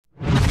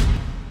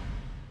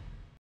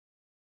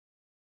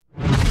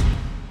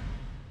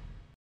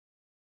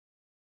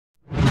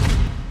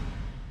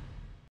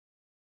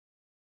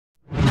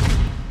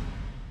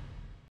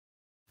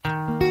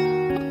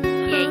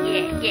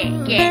Check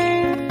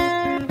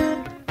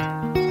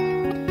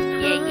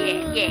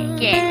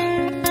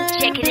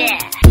it out,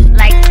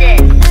 like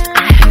this.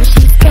 I heard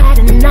she's got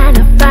a 9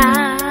 to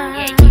 5.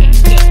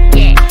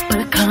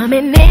 But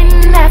coming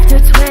in after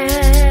 12.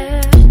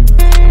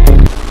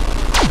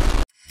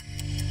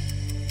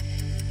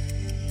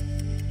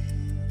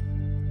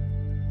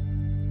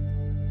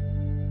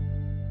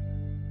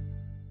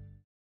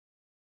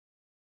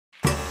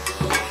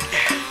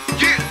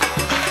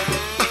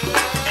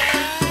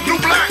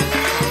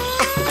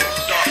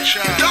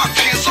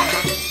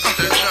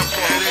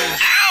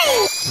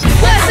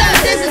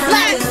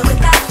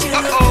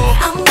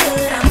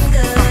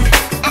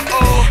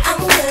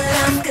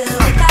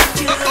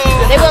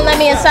 They won't let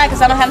me inside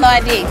because I don't have no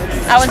ID.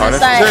 I was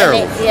inside.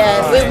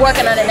 And we're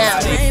working on it now.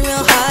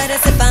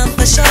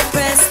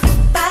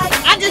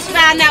 I just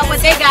found out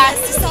what they got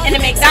in the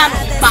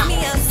McDonald's box.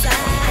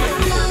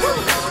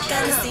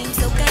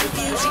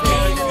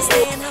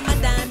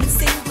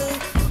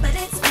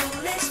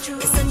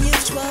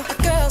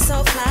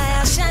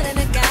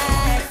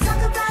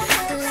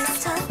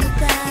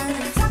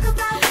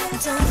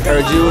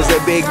 Heard you was a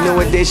big new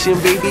edition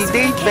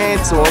BBD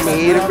fan, so I'm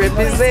here to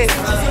represent.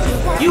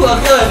 You are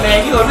good,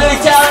 man. You are really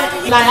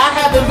talented. Like, I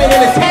haven't been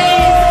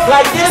entertained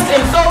like this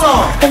in so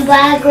long. When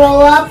I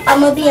grow up,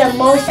 I'm gonna be a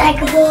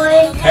motorcycle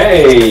boy.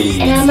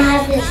 Hey. And I'm gonna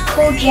have this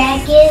cool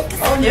jacket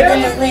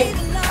with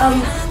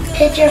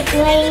picture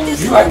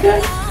frames. You like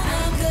that?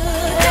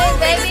 Hey,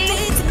 baby.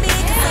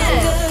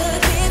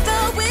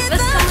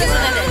 Let's come listen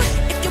to this.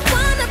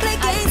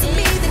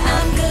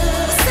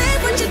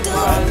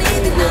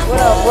 What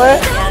up,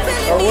 what?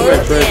 You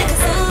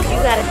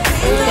got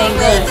everything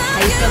good.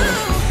 How you feeling?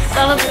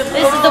 So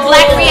this is the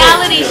Blaque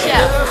reality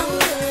show.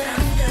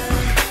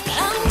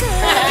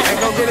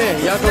 Go get in.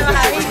 Y'all go get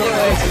your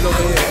asses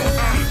over here.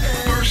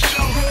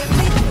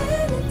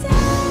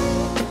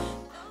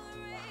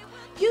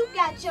 You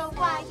got your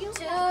why you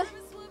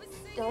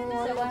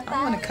I'm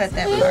gonna cut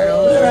that part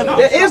over.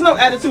 There is no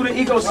attitude and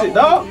ego shit,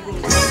 dog.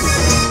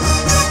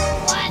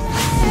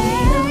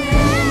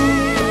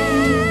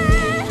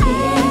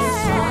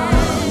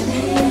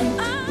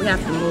 We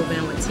have to move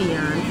in with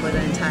Tionne for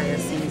the entire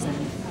season.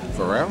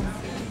 For real?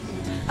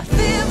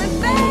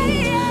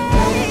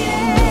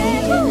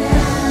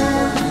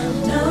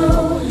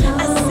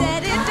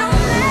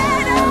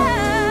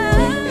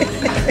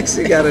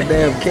 She got a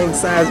damn king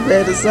size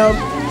bed or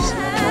something.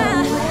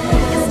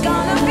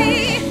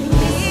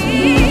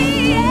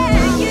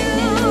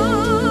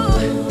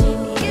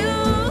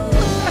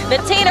 The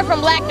Tina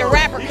from Blaque the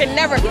rapper can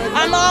never.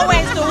 I'm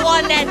always the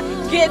one that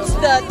gets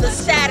the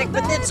static,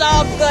 but it's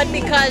all good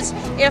because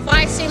if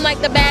I seem like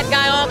the bad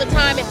guy all the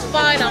time, it's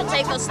fine. I'll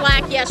take the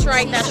slack. Yes,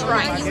 right. That's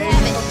right.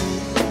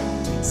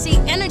 See,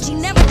 energy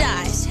never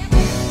dies.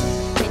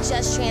 It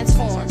just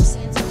transforms.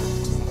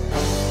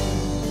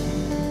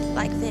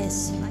 Like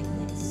this.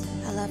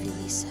 I love you,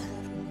 Lisa.